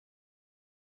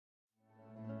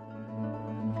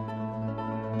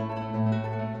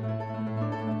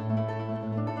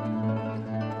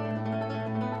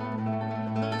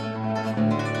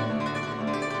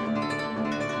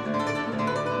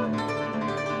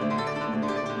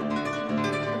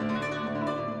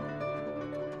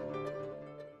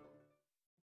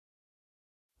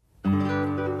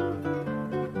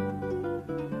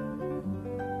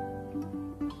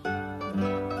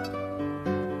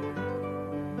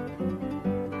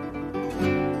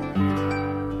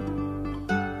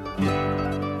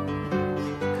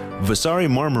Vasari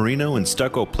Marmorino and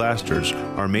Stucco plasters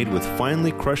are made with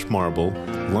finely crushed marble,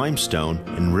 limestone,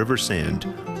 and river sand.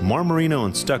 Marmorino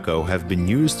and stucco have been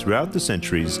used throughout the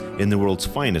centuries in the world's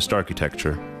finest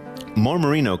architecture.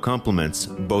 Marmorino complements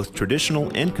both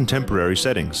traditional and contemporary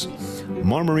settings.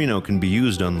 Marmorino can be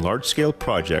used on large-scale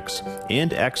projects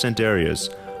and accent areas.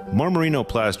 Marmorino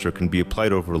plaster can be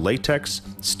applied over latex,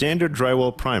 standard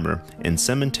drywall primer, and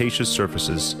cementitious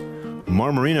surfaces.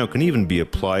 Marmorino can even be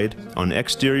applied on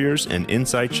exteriors and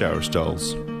inside shower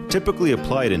stalls. Typically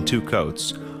applied in 2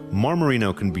 coats,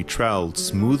 Marmorino can be troweled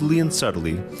smoothly and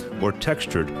subtly, or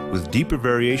textured with deeper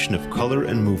variation of color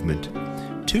and movement.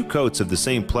 2 coats of the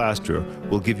same plaster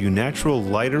will give you natural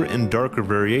lighter and darker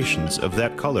variations of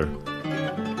that color.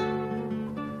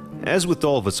 As with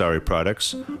all Vasari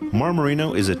products,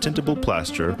 Marmorino is a tintable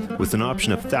plaster with an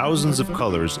option of thousands of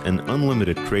colors and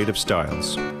unlimited creative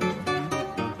styles.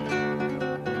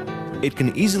 It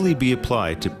can easily be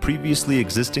applied to previously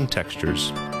existing textures.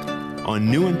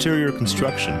 On new interior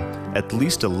construction, at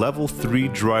least a level 3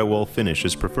 drywall finish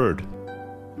is preferred.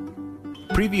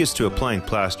 Previous to applying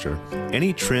plaster,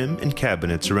 any trim and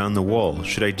cabinets around the wall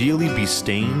should ideally be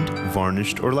stained,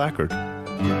 varnished, or lacquered.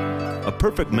 A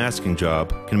perfect masking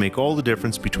job can make all the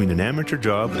difference between an amateur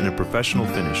job and a professional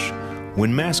finish.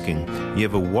 When masking, you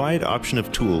have a wide option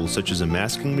of tools such as a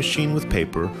masking machine with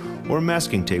paper or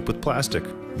masking tape with plastic.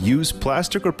 Use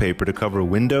plastic or paper to cover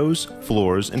windows,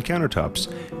 floors, and countertops.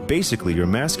 Basically, you're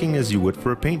masking as you would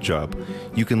for a paint job.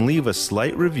 You can leave a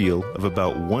slight reveal of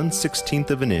about 1/16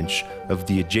 of an inch of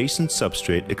the adjacent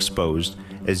substrate exposed,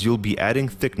 as you'll be adding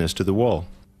thickness to the wall.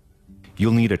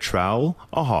 You'll need a trowel,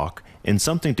 a hawk, and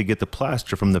something to get the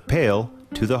plaster from the pail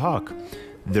to the hawk.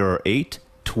 There are 8,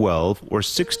 12, or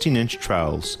 16-inch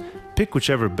trowels. Pick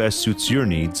whichever best suits your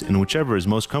needs and whichever is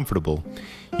most comfortable.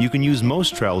 You can use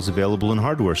most trowels available in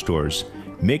hardware stores.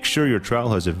 Make sure your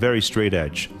trowel has a very straight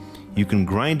edge. You can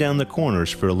grind down the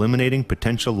corners for eliminating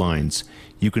potential lines.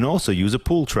 You can also use a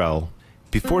pool trowel.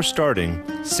 Before starting,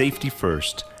 safety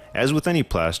first. As with any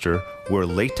plaster, wear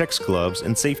latex gloves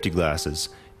and safety glasses.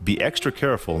 Be extra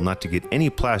careful not to get any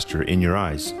plaster in your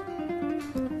eyes.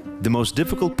 The most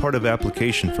difficult part of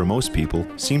application for most people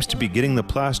seems to be getting the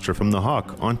plaster from the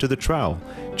hawk onto the trowel.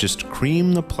 Just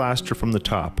cream the plaster from the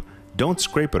top. Don't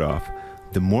scrape it off.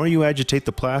 The more you agitate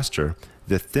the plaster,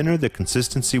 the thinner the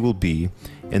consistency will be,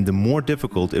 and the more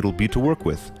difficult it will be to work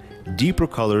with. Deeper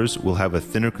colors will have a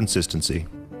thinner consistency.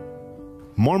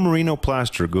 Marmorino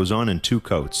plaster goes on in 2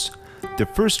 coats. The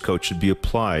first coat should be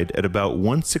applied at about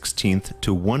 1/16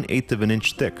 to 1/8 of an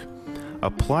inch thick.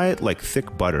 Apply it like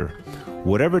thick butter.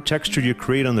 Whatever texture you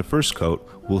create on the first coat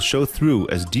will show through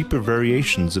as deeper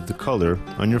variations of the color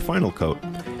on your final coat.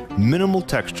 Minimal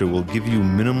texture will give you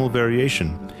minimal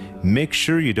variation. Make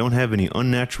sure you don't have any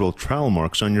unnatural trowel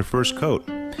marks on your first coat.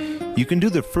 You can do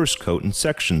the first coat in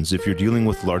sections if you're dealing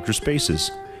with larger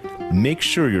spaces. Make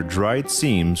sure your dried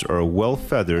seams are well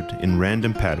feathered in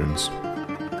random patterns.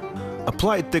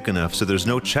 Apply it thick enough so there's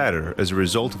no chatter as a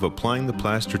result of applying the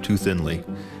plaster too thinly.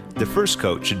 The first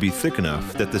coat should be thick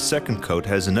enough that the second coat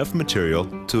has enough material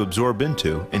to absorb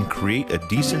into and create a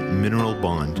decent mineral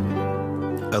bond.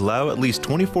 Allow at least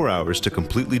 24 hours to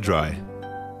completely dry.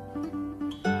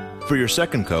 For your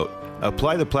second coat,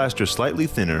 apply the plaster slightly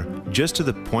thinner, just to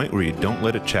the point where you don't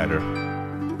let it chatter.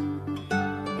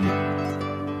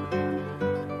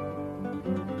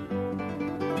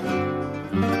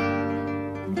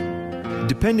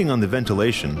 Depending on the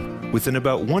ventilation, within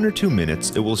about 1 or 2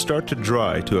 minutes it will start to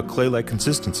dry to a clay-like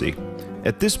consistency.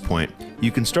 At this point,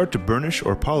 you can start to burnish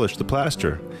or polish the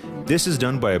plaster. This is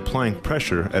done by applying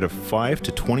pressure at a 5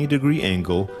 to 20 degree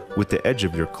angle with the edge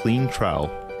of your clean trowel.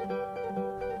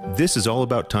 This is all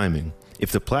about timing.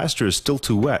 If the plaster is still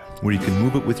too wet, where you can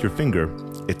move it with your finger,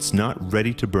 it's not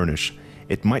ready to burnish.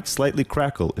 It might slightly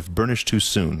crackle if burnished too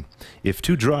soon. If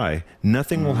too dry,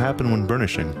 nothing will happen when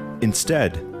burnishing.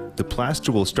 Instead, the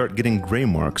plaster will start getting gray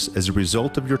marks as a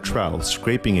result of your trowel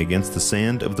scraping against the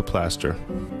sand of the plaster.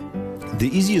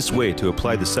 The easiest way to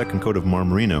apply the second coat of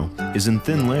Marmorino is in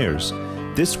thin layers.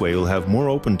 This way you'll have more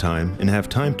open time and have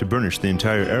time to burnish the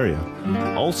entire area.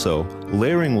 Also,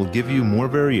 layering will give you more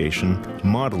variation,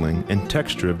 modeling, and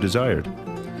texture if desired.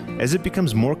 As it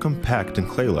becomes more compact and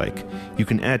clay-like, you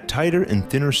can add tighter and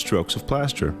thinner strokes of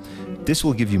plaster. This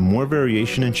will give you more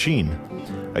variation and sheen.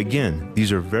 Again,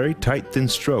 these are very tight, thin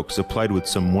strokes applied with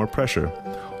some more pressure.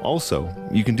 Also,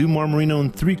 you can do Marmorino in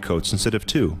 3 coats instead of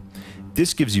 2.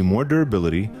 This gives you more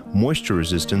durability, moisture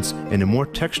resistance, and a more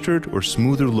textured or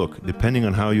smoother look depending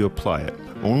on how you apply it,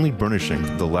 only burnishing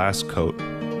the last coat.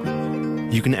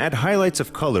 You can add highlights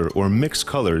of color or mix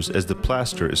colors as the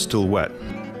plaster is still wet.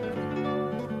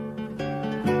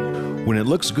 When it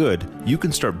looks good, you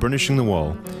can start burnishing the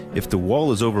wall. If the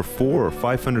wall is over 400 or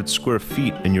 500 square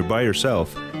feet and you're by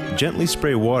yourself, gently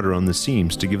spray water on the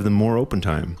seams to give them more open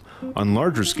time. On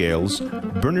larger scales,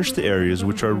 burnish the areas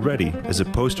which are ready as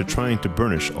opposed to trying to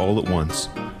burnish all at once.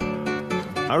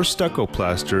 Our stucco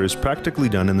plaster is practically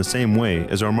done in the same way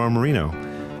as our Marmorino.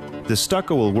 The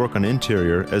stucco will work on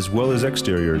interior as well as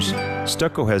exteriors.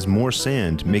 Stucco has more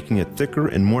sand, making it thicker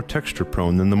and more texture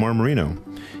prone than the Marmorino.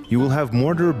 You will have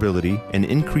more durability and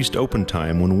increased open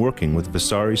time when working with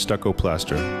Vasari stucco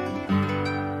plaster.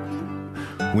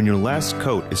 When your last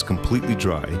coat is completely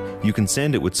dry, you can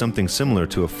sand it with something similar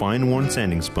to a fine-worn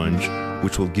sanding sponge,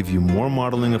 which will give you more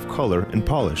modeling of color and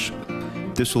polish.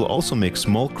 This will also make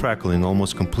small crackling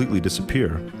almost completely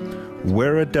disappear.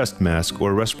 Wear a dust mask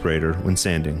or respirator when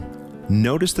sanding.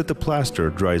 Notice that the plaster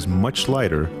dries much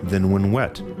lighter than when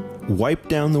wet. Wipe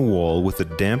down the wall with a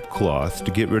damp cloth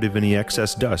to get rid of any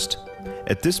excess dust.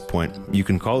 At this point, you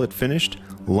can call it finished,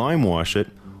 lime wash it,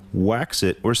 wax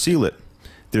it, or seal it.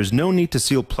 There's no need to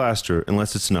seal plaster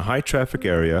unless it's in a high traffic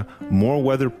area, more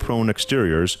weather-prone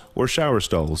exteriors, or shower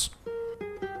stalls.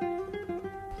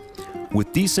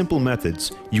 With these simple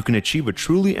methods, you can achieve a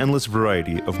truly endless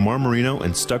variety of Marmorino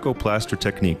and stucco plaster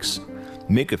techniques.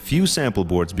 Make a few sample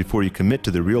boards before you commit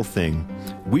to the real thing.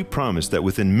 We promise that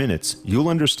within minutes, you'll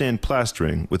understand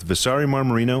plastering with Vasari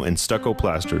Marmorino and stucco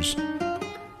plasters.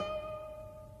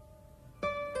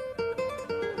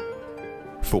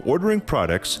 For ordering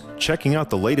products, checking out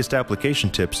the latest application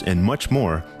tips, and much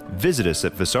more, visit us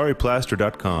at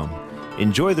vasariplaster.com.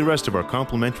 Enjoy the rest of our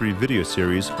complimentary video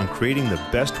series on creating the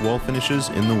best wall finishes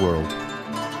in the world.